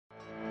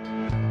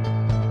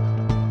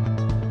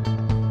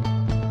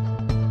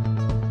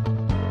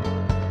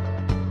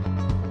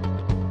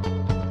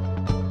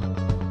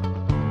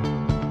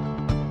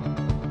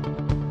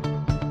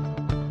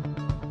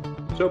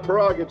So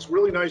Parag, it's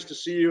really nice to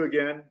see you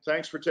again.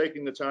 Thanks for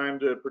taking the time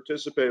to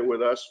participate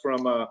with us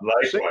from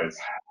Likewise.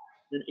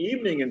 an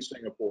evening in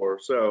Singapore.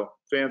 So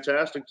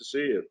fantastic to see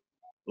you.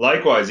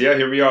 Likewise, yeah,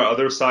 here we are,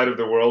 other side of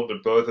the world,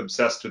 but both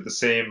obsessed with the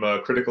same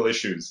critical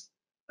issues.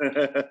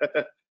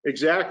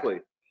 Exactly.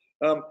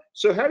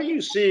 So how do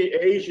you see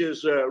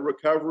Asia's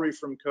recovery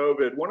from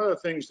COVID? One of the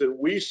things that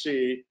we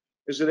see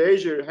is that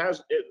Asia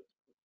has,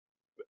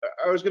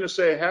 I was going to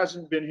say, it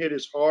hasn't been hit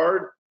as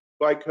hard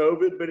by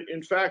COVID, but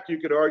in fact, you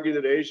could argue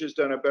that Asia's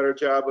done a better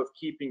job of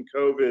keeping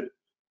COVID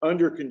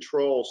under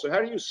control. So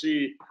how do you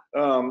see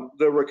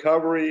the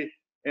recovery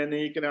and the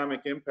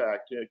economic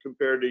impact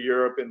compared to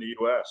Europe and the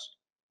US?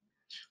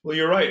 Well,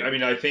 you're right. I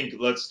mean, I think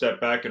let's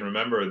step back and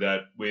remember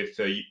that with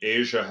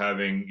Asia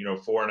having,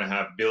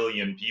 4.5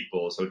 billion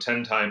people, so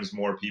 10 times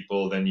more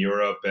people than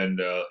Europe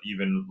and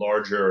even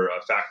larger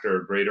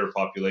factor, greater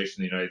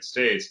population in the United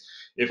States,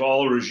 if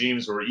all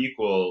regimes were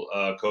equal,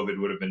 COVID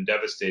would have been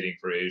devastating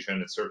for Asia,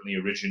 and it certainly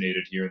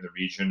originated here in the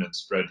region and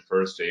spread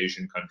first to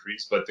Asian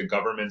countries. But the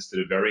governments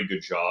did a very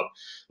good job.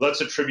 Let's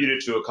attribute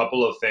it to a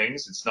couple of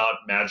things. It's not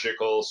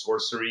magical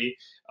sorcery.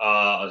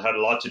 It had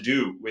a lot to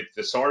do with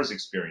the SARS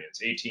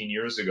experience. 18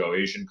 years ago,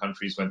 Asian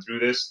countries went through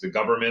this. The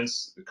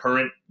governments, the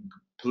current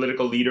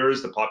political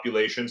leaders, the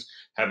populations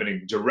have a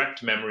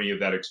direct memory of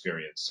that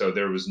experience. So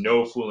there was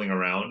no fooling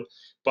around.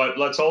 But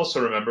let's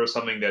also remember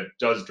something that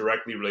does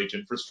directly relate to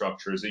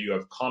infrastructure is that you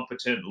have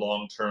competent,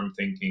 long-term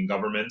thinking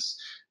governments.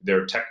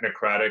 They're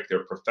technocratic,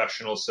 they're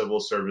professional civil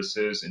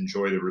services,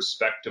 enjoy the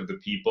respect of the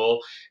people,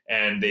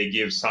 and they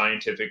give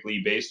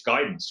scientifically based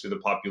guidance to the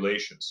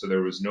population. So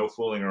there was no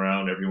fooling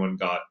around. Everyone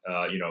got,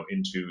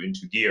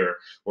 into gear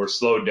or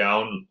slowed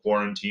down,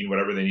 quarantine,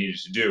 whatever they needed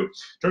to do. In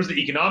terms of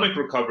the economic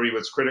recovery,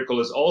 what's critical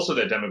is also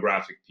the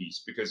demographic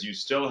piece, because you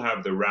still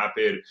have the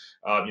rapid,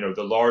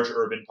 the large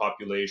urban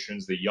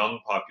populations, the young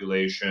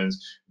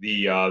populations,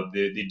 the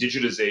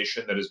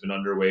digitization that has been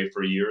underway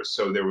for years.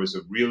 So there was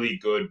a really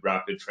good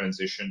rapid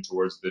transition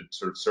towards the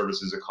sort of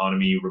services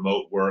economy,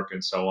 remote work,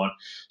 and so on.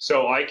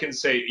 So I can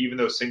say, even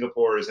though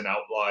Singapore is an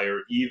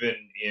outlier, even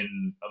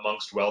in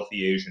amongst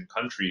wealthy Asian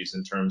countries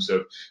in terms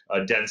of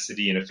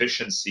density and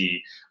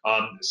efficiency,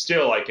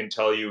 still I can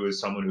tell you, as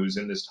someone who's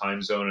in this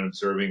time zone and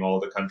observing all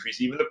the countries,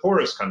 even the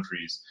poorest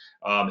countries,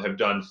 have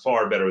done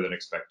far better than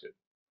expected.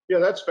 Yeah,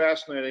 that's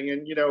fascinating.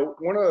 And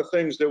one of the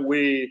things that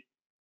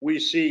we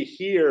see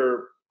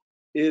here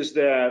is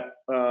that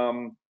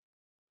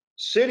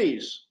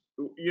cities,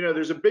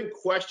 there's a big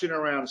question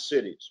around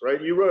cities,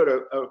 right? You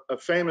wrote a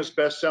famous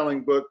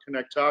best-selling book,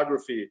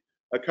 Connectography,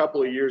 a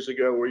couple of years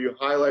ago, where you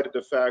highlighted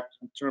the fact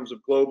in terms of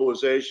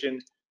globalization,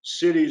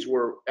 cities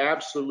were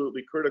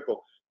absolutely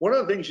critical. One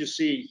of the things you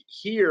see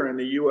here in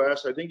the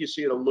US, I think you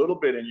see it a little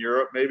bit in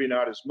Europe, maybe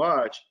not as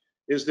much,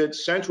 is that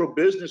central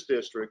business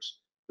districts,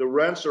 the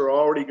rents are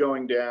already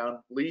going down,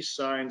 lease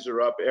signs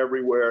are up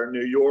everywhere.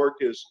 New York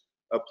is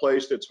a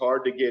place that's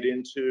hard to get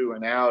into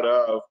and out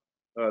of.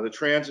 The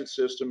transit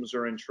systems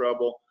are in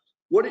trouble.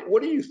 How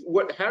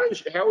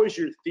is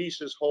your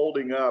thesis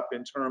holding up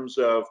in terms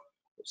of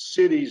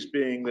cities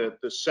being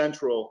the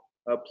central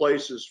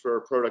places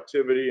for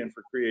productivity and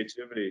for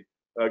creativity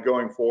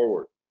going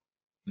forward?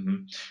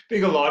 I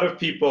think a lot of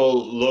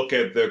people look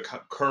at the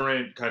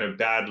current kind of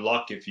bad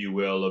luck, if you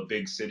will, of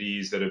big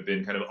cities that have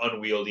been kind of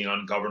unwieldy and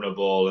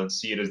ungovernable and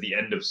see it as the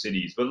end of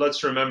cities. But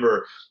let's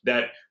remember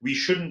that we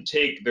shouldn't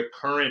take the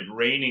current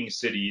reigning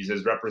cities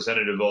as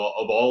representative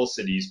of all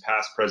cities,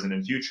 past, present,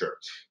 and future.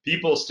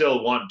 People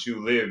still want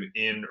to live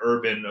in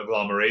urban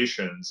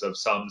agglomerations of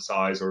some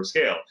size or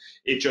scale.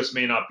 It just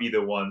may not be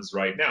the ones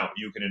right now.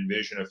 You can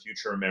envision a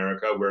future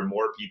America where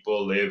more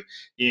people live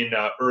in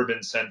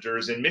urban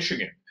centers in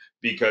Michigan,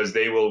 because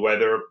they will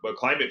weather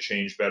climate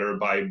change better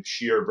by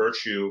sheer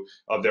virtue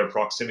of their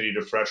proximity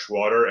to fresh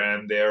water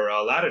and their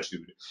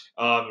latitude.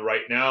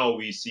 Right now,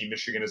 we see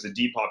Michigan as a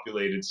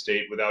depopulated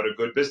state without a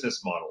good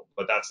business model,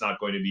 but that's not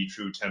going to be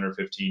true 10 or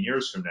 15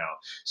 years from now.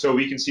 So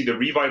we can see the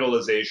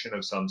revitalization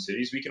of some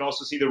cities. We can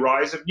also see the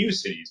rise of new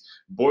cities.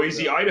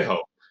 Boise, Yeah.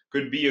 Idaho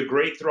could be a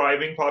great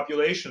thriving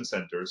population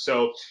center.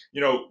 So,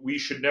 we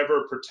should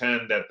never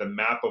pretend that the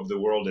map of the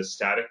world is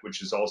static,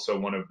 which is also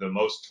one of the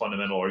most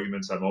fundamental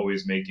arguments I'm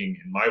always making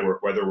in my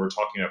work, whether we're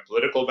talking about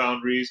political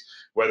boundaries,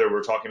 whether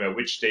we're talking about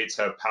which states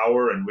have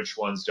power and which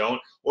ones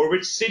don't, or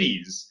which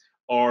cities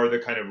are the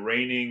kind of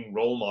reigning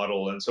role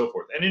model and so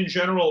forth. And in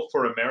general,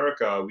 for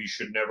America, we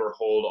should never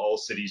hold all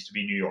cities to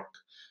be New York.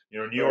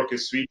 New Right. York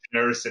is sui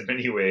generis in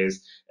many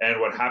ways, and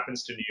what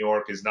happens to New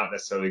York is not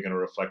necessarily going to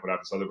reflect what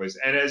happens to other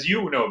places. And as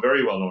you know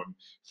very well, Norm,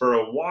 for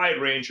a wide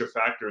range of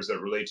factors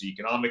that relate to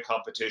economic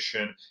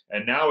competition,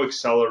 and now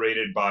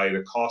accelerated by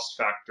the cost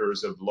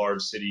factors of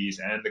large cities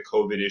and the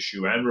COVID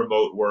issue and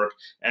remote work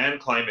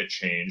and climate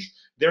change,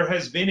 there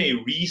has been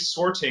a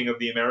resorting of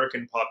the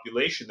American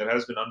population that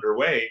has been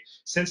underway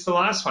since the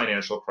last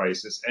financial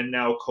crisis and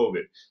now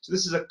COVID. So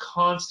this is a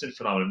constant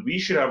phenomenon. We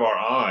should have our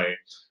eye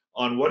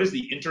on what is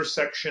the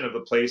intersection of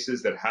the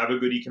places that have a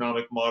good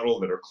economic model,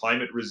 that are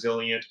climate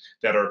resilient,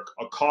 that are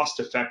cost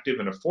effective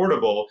and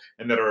affordable,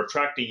 and that are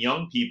attracting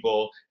young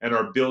people and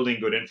are building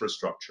good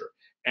infrastructure.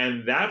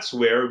 And that's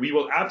where we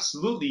will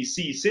absolutely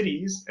see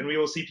cities, and we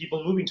will see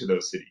people moving to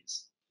those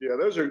cities. Yeah,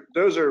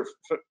 those are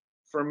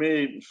for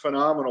me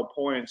phenomenal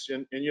points.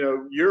 And you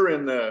know, you're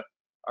in the,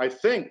 I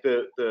think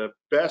the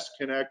best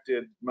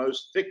connected,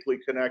 most thickly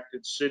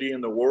connected city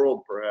in the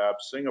world,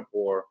 perhaps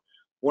Singapore.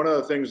 One of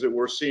the things that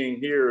we're seeing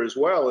here as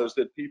well is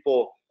that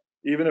people,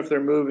 even if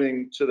they're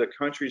moving to the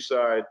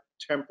countryside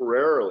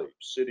temporarily,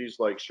 cities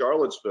like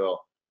Charlottesville,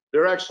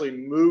 they're actually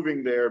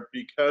moving there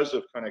because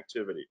of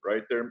connectivity,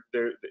 right? They're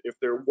if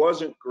there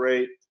wasn't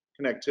great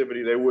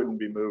connectivity, they wouldn't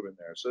be moving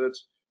there. So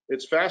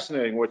it's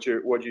fascinating what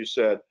you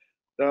said.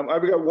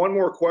 I've got one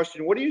more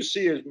question. What do you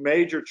see as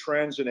major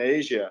trends in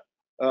Asia?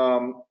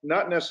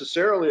 Not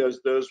necessarily as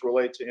those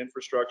relate to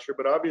infrastructure,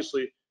 but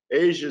obviously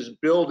Asia's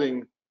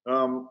building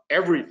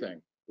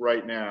everything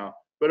right now.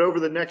 But over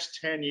the next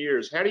 10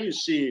 years, how do you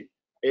see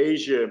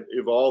Asia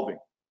evolving?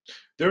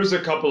 There's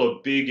a couple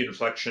of big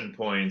inflection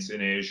points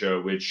in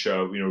Asia, which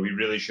we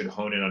really should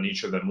hone in on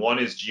each of them. One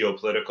is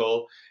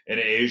geopolitical in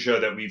Asia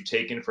that we've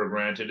taken for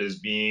granted as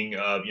being,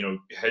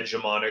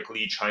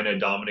 hegemonically China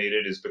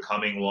dominated, is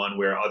becoming one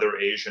where other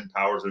Asian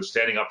powers are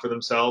standing up for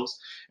themselves,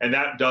 and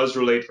that does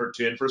relate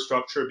to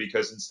infrastructure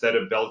because instead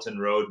of Belt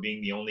and Road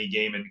being the only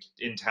game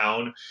in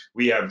town,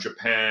 we have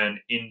Japan,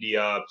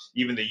 India,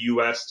 even the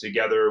U.S.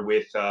 together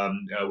with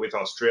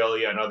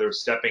Australia and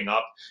others stepping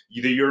up.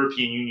 The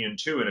European Union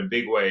too in a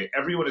big way.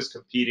 Everyone is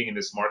competing in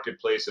this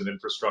marketplace of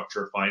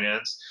infrastructure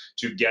finance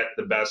to get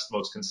the best,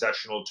 most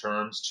concessional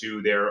terms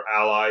to their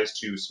allies,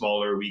 to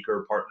smaller,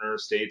 weaker partner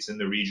states in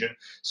the region,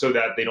 so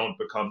that they don't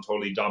become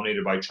totally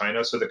dominated by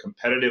China. So the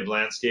competitive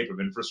landscape of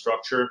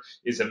infrastructure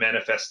is a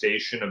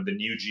manifestation of the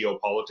new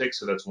geopolitics.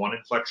 So that's one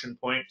inflection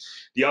point.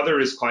 The other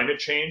is climate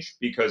change,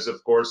 because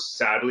of course,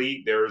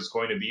 sadly, there is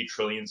going to be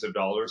trillions of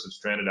dollars of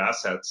stranded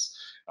assets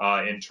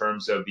in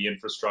terms of the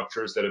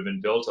infrastructures that have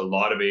been built. A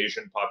lot of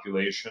Asian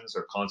populations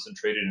are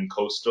concentrated in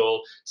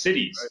coastal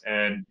cities, Right.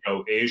 and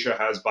Asia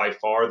has by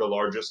far the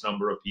largest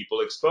number of people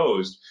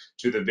exposed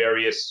to the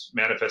various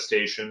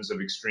manifestations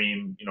of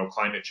extreme,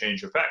 climate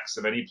change effects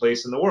of any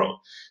place in the world.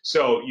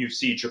 So you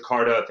see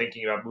Jakarta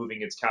thinking about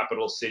moving its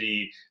capital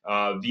city,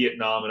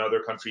 Vietnam and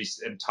other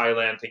countries, and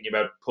Thailand thinking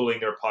about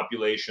pulling their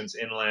populations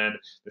inland.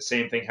 The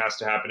same thing has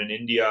to happen in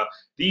India.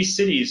 These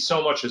cities,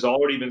 so much has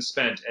already been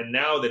spent, and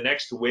now the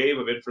next wave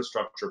of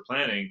infrastructure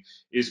planning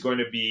is going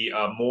to be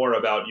more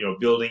about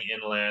building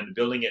inland,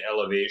 building at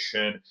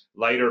elevation,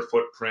 lighter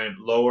footprint,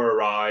 lower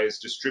rise,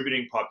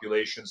 distributing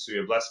populations so you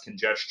have less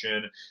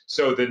congestion.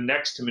 So the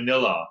next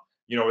Manila,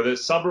 where the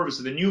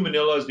suburbs, the new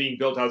Manila is being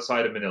built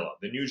outside of Manila,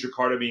 the new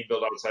Jakarta being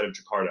built outside of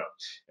Jakarta.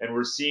 And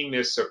we're seeing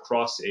this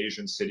across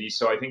Asian cities.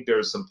 So I think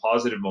there's some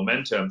positive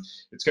momentum.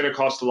 It's going to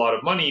cost a lot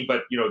of money,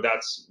 but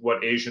that's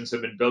what Asians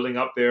have been building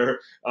up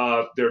their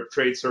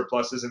trade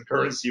surpluses and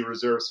currency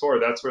reserves for.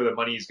 That's where the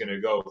money is going to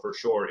go for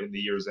sure in the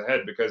years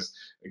ahead. Because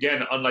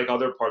again, unlike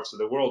other parts of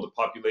the world, the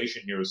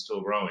population here is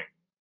still growing.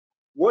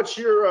 What's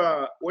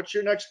your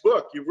next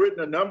book? You've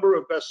written a number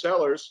of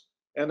bestsellers,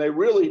 and they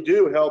really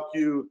do help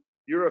you.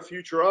 You're a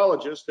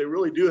futurologist. They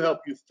really do help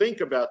you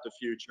think about the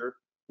future.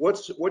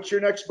 What's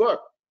your next book?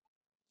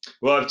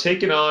 Well, I've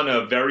taken on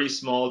a very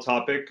small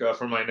topic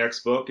for my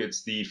next book.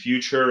 It's the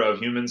future of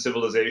human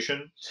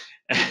civilization.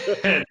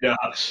 And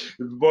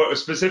more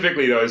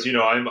specifically, though, as you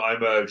know,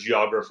 I'm a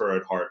geographer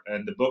at heart,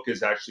 and the book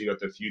is actually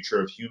about the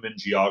future of human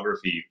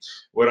geography.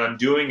 What I'm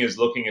doing is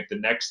looking at the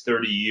next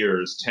 30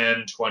 years,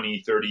 10,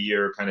 20,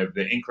 30-year kind of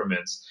the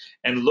increments,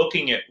 and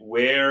looking at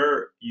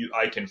where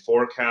I can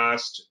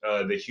forecast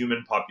the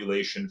human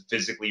population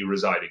physically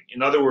residing.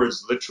 In other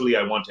words, literally,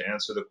 I want to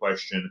answer the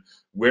question,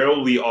 where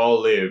will we all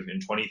live in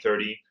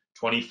 2030,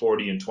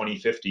 2040, and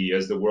 2050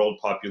 as the world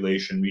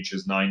population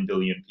reaches 9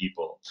 billion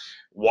people?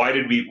 Why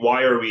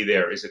are we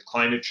there? Is it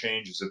climate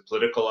change? Is it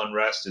political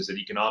unrest? Is it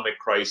economic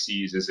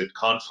crises? Is it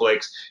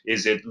conflicts?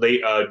 Is it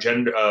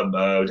demographic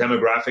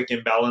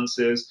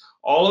imbalances?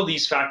 All of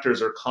these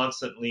factors are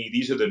constantly,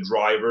 these are the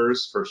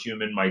drivers for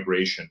human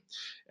migration.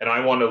 And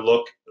I want to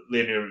look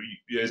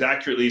as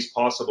accurately as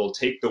possible,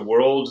 take the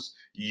world's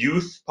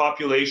youth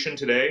population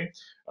today.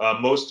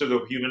 Most of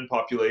the human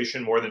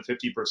population, more than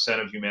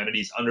 50% of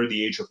humanity, is under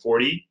the age of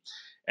 40,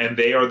 and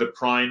they are the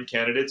prime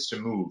candidates to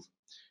move.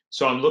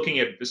 So I'm looking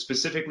at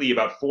specifically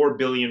about 4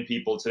 billion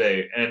people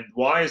today. And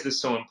why is this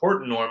so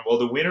important, Norm? Well,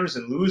 the winners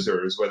and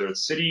losers, whether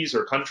it's cities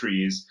or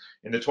countries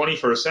in the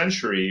 21st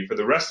century, for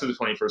the rest of the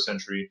 21st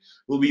century,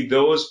 will be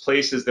those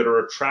places that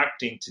are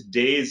attracting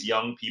today's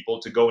young people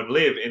to go and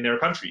live in their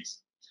countries.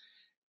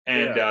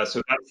 And Yeah,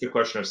 so that's the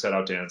question I've set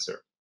out to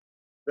answer.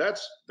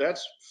 that's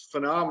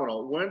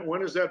phenomenal.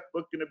 When is that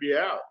book going to be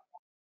out?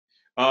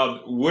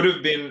 Would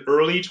have been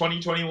early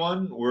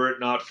 2021 were it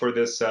not for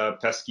this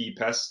pesky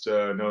pest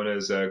known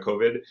as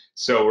COVID.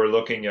 So we're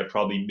looking at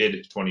probably mid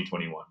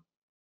 2021.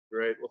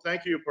 Great. Well,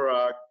 thank you,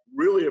 Parag.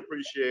 Really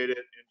appreciate it.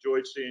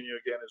 Enjoyed seeing you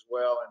again as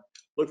well, and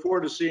look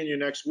forward to seeing you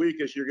next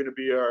week as you're going to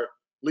be our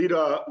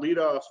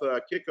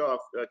kickoff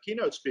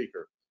keynote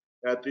speaker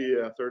at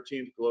the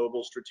 13th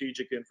Global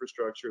Strategic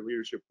Infrastructure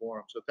Leadership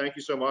Forum. So thank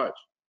you so much.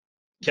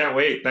 Can't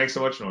wait. Thanks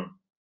so much, Norm.